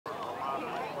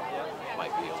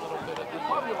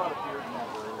probably a lot of fears in that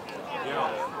room.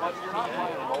 Yeah. But you're not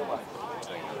playing a role like that.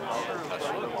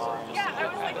 Yeah, I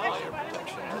was like, next to my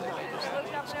protection. I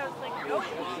looked up and I was like, nope.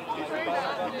 He's been back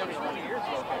 20 years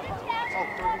ago. Oh,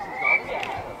 Fergus is gone? Yeah.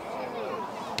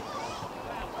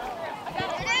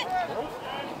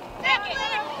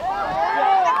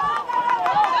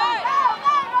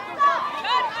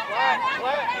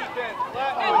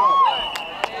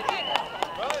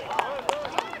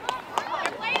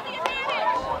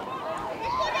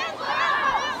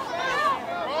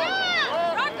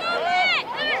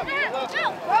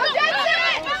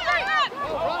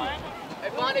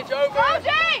 Advantage over.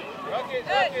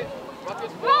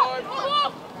 Rockets forward.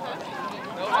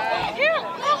 No hands. Here,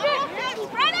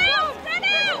 spread out, spread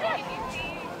out.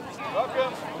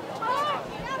 Rockets.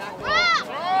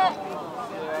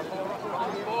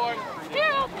 Forward.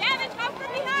 Here, Gavin, come from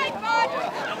behind, bud.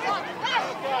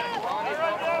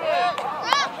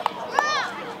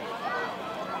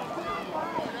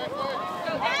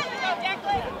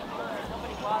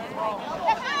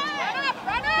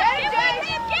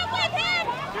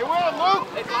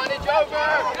 Advantage over!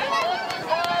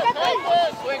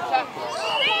 Swing tackle!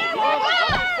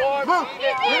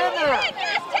 Get in there!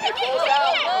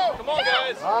 Come on,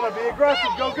 guys! Anna, be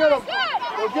aggressive. Go get him.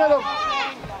 Go get him.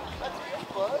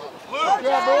 Blue,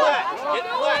 get flat! Get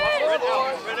flat! Spread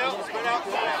out! Spread out! Spread out!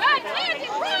 Run, Andy,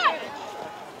 run!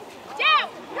 Down!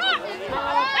 Run!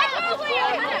 Back up the way!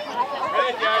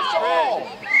 Spread, guys! Spread!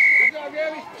 Good job,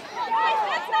 Gabby.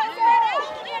 That's not spread out!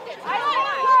 Landon,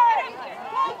 run!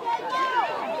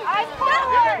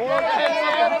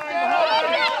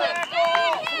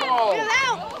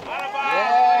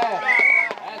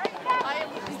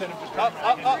 Up!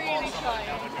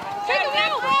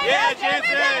 Yeah,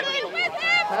 Jensen!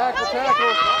 Tackle.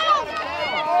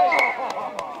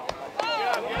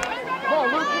 Come on,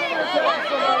 Luke, get in there and tackle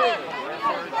somebody.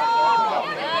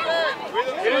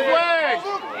 Get his legs.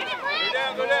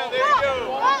 Go down, there you go.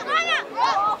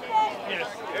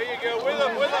 There you go, with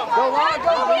him. Go, Lana,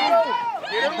 go.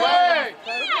 Get his legs.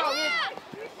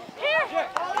 Here!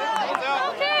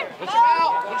 Okay! Push him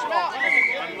out!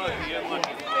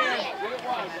 Unlucky.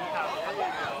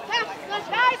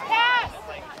 Nice pass!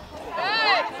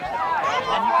 Good!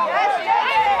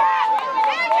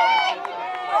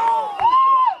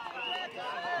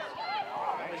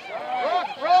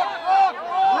 Rock!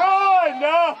 Run!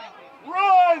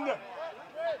 Run!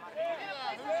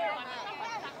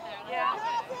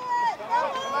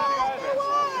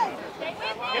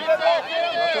 Get that ball, get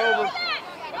him! That's over.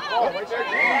 Oh, right there.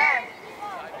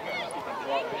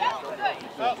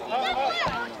 Up.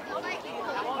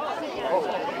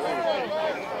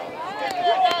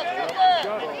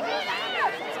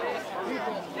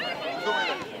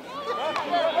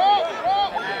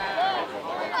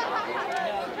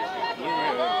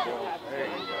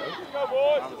 Go,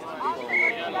 boys!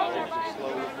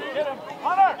 Get him!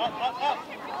 Hunter! Up!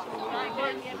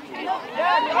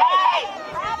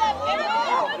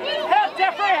 Help,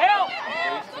 Jeffrey, help!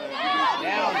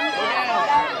 Down, go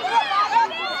down!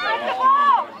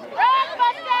 Run,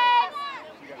 Mustangs!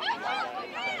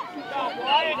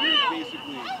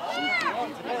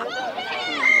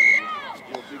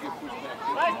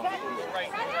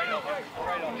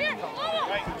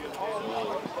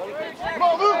 Come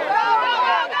on, Luke!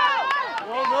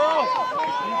 Go!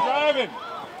 Keep driving!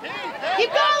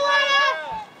 Keep going, Lana!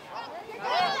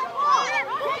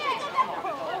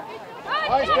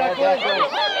 Nice back leg, go!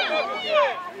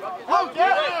 Luke,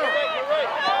 get there!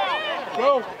 Go!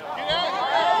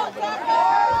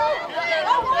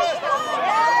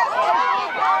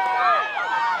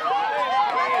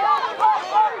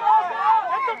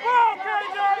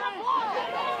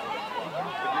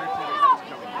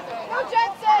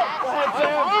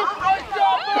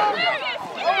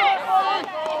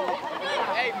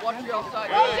 Hey, watch your outside.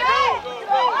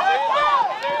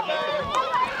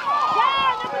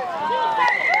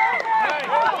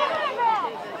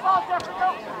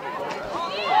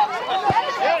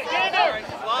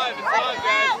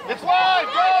 It's live,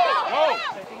 go! Go!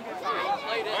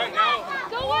 Alright, now.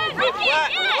 Go on, Ricky!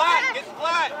 Get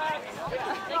flat!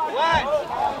 Right.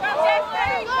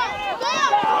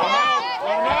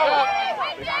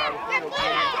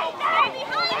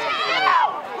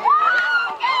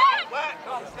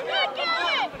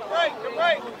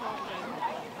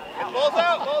 Balls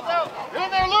out! Get in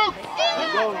there, Luke!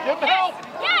 Go, get the help!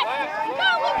 Yes! Go,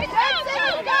 Lucas, go!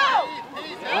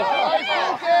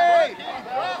 Okay!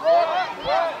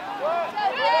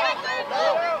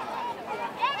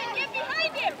 Gavin, get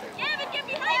behind him!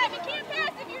 He can't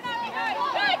pass if you're not behind.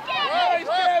 Good, Gavin! Nice,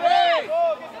 Gabby!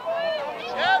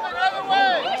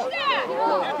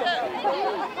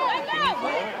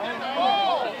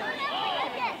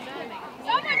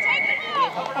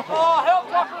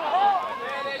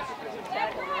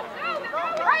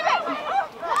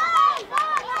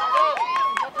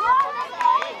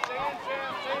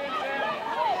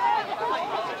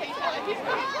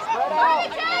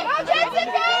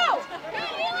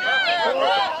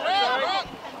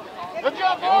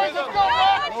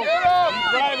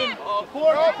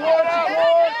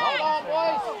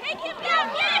 Take him down,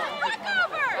 yes! Rock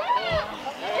over!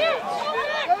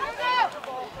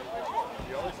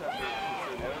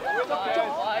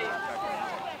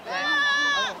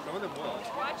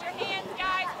 Watch your hands,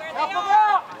 guys, where they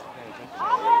are.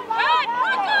 Good,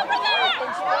 rock over that!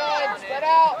 Spread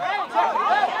out.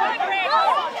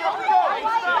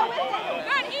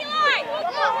 Good, Eli!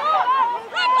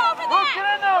 Rock over that! Get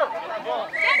in there.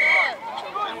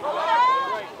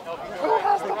 Who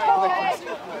has the ball?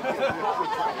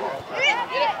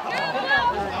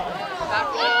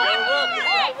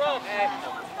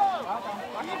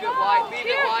 Leave it wide, leave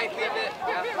it wide, leave it.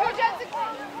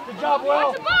 Good job,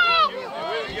 Will. Get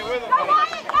with him. Go,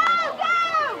 Wyatt, go!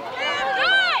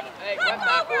 Good! Hey, Rock went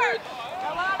backwards.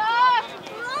 Come on up!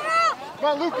 Come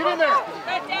on, Luke, get in there.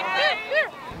 Good, Dexter!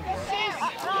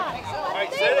 All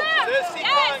right, set it. Seat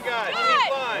line, guys.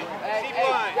 Seat line. Seat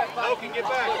line. Logan, get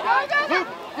back. Luke,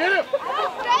 get him.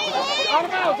 Out of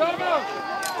bounds, out of bounds.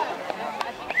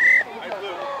 Right,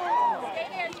 Luke. Stay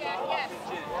there, Jack, yes.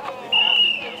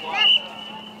 Good, Kevin.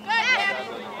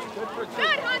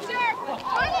 Good, Hunter.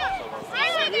 Stay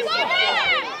with him, go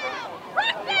back.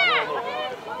 Rock that.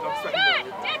 Good,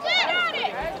 Dexter got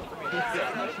it.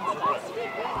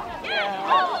 Yeah,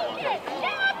 hold it.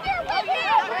 Get up there with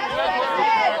him.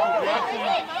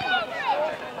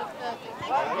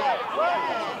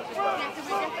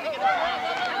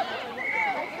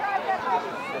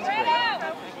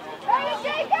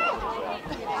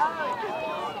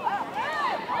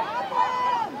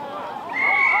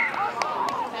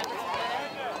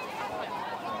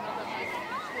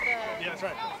 Yeah, that's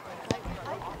right.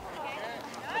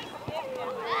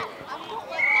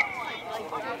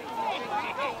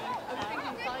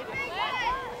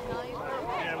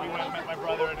 Yeah, we went and met my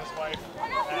brother and his wife at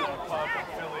a club in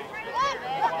Philly.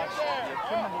 We watched,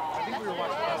 I think we were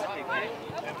watching basketball,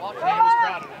 and it was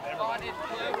crowded. And everybody.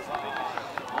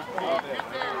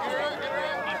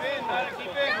 Keep in, Nada,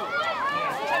 keep in.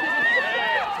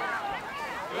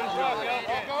 Good job, guys.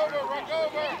 Rock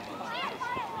over.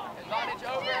 Advantage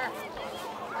over.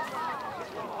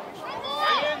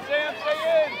 Stay in, Sam, stay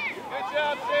in. Good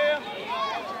job, Sam.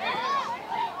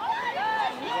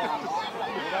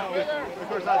 Of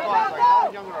course, I thought, like,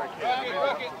 how young are our kids?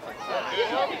 Rock it.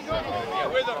 Get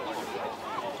with them.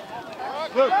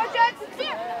 Luke.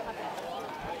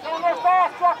 In there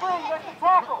fast, Jeffrey, make the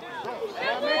tackle.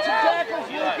 Make some tackles,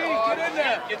 Lukey. Get in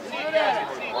there. Get seat, guys.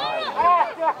 Get seat.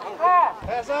 Fast, Jeffrey, fast.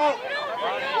 Pass out.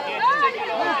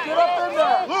 Luke, get up in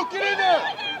there. Luke, get in there.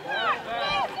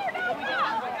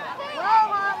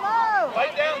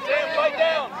 Fight down, Sam, fight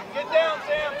down. Get down,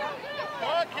 Sam.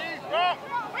 Rock, Keith, rock.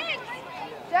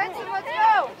 Jensen, let's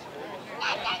go!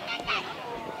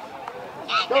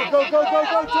 Go, go, go, go,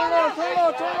 go. Turn on, turn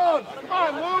on, turn on. Come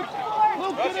on, Luke.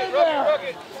 Luke, get in there. Rock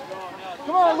it.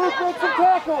 Come on, Luke, make some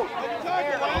tackles.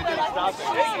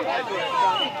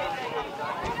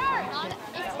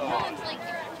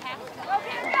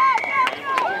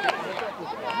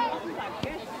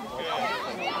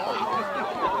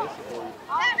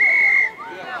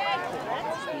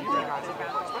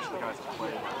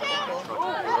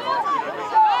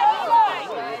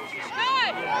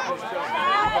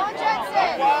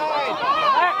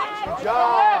 Good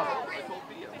job.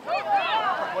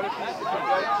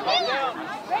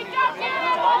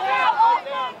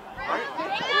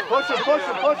 Push him, push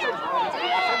him, push him.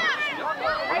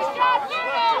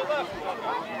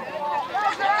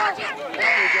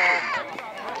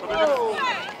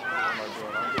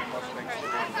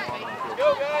 Go,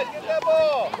 guys, get that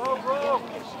ball. Go, bro.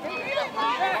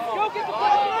 Go get the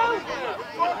ball,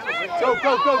 Go,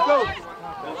 go, go, go.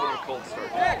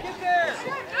 Get there.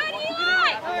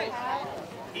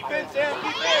 Keep in, Sam,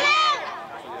 keep in.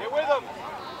 Get with them.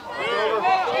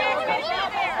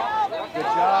 Good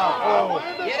job. Oh.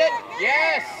 Get it?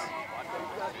 Yes!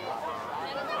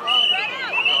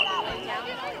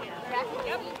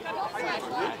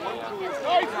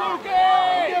 Nice, Luke!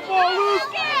 Get ball, Luke!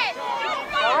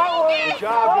 Good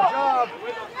job, good job.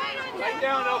 Fight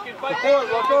down, Elkin, fight Look down. forward,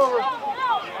 look over.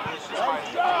 Nice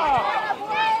job.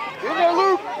 In there,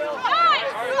 Luke.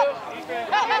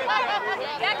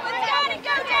 Declan's got it,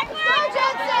 go Declan! Go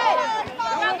Jensen!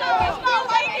 Now go get ball,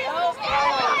 ladies! Let's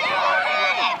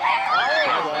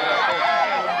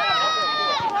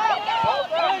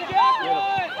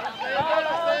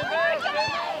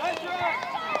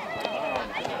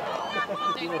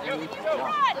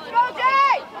go,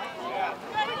 Jay!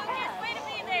 Way to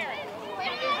be there!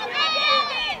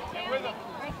 Get with them.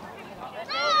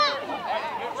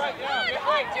 Get right down, get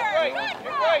right, get right,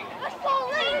 get right. Let's go,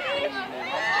 ladies!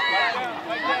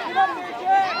 Fight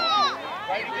down.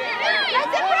 Fight again.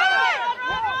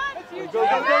 Go,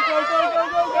 go, go, go, go, go,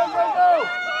 go, go,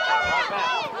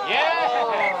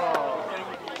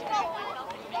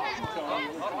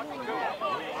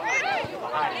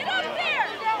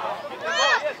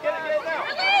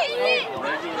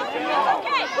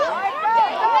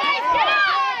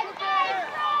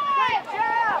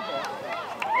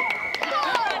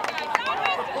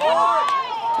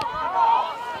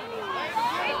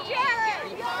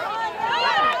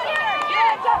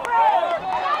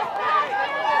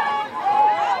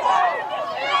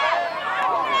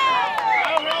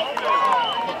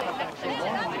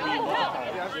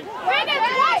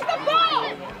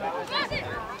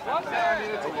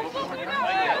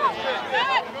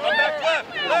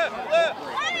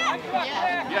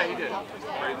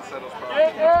 Braden said it was probably.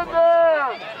 Get in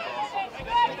there!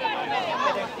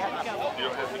 You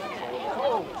don't have to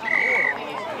control it.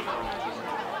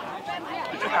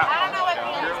 I don't know what the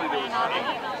hell's going on.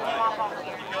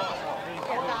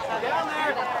 Down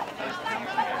there.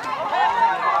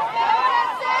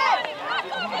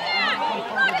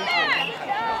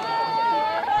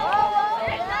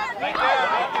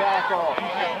 Tackle.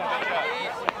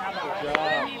 Good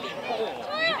job.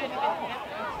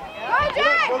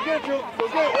 Go get it, Drew. Go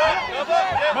get it.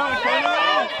 Come on, turn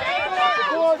around.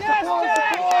 Support, support,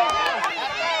 support.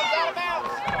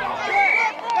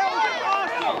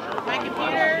 My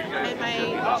computer and my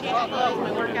change clothes,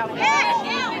 my workout. Go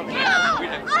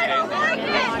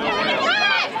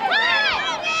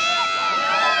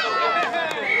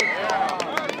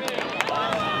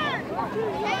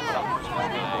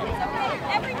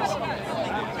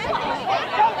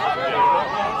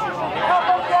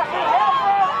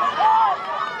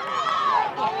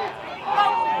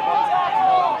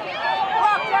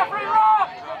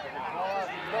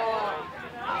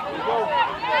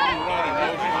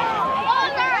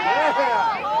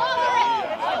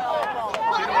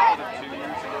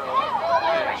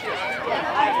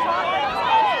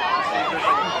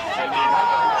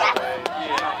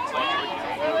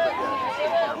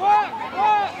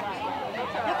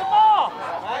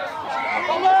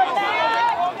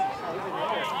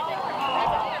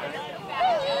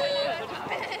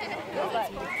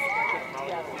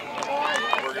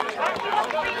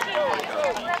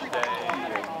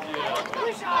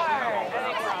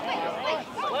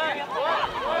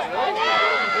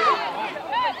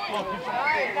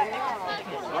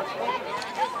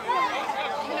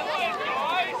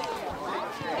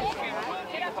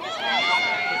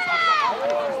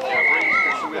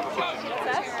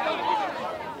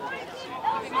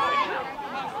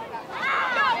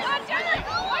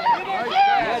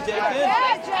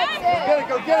get it,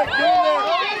 go get it, get it.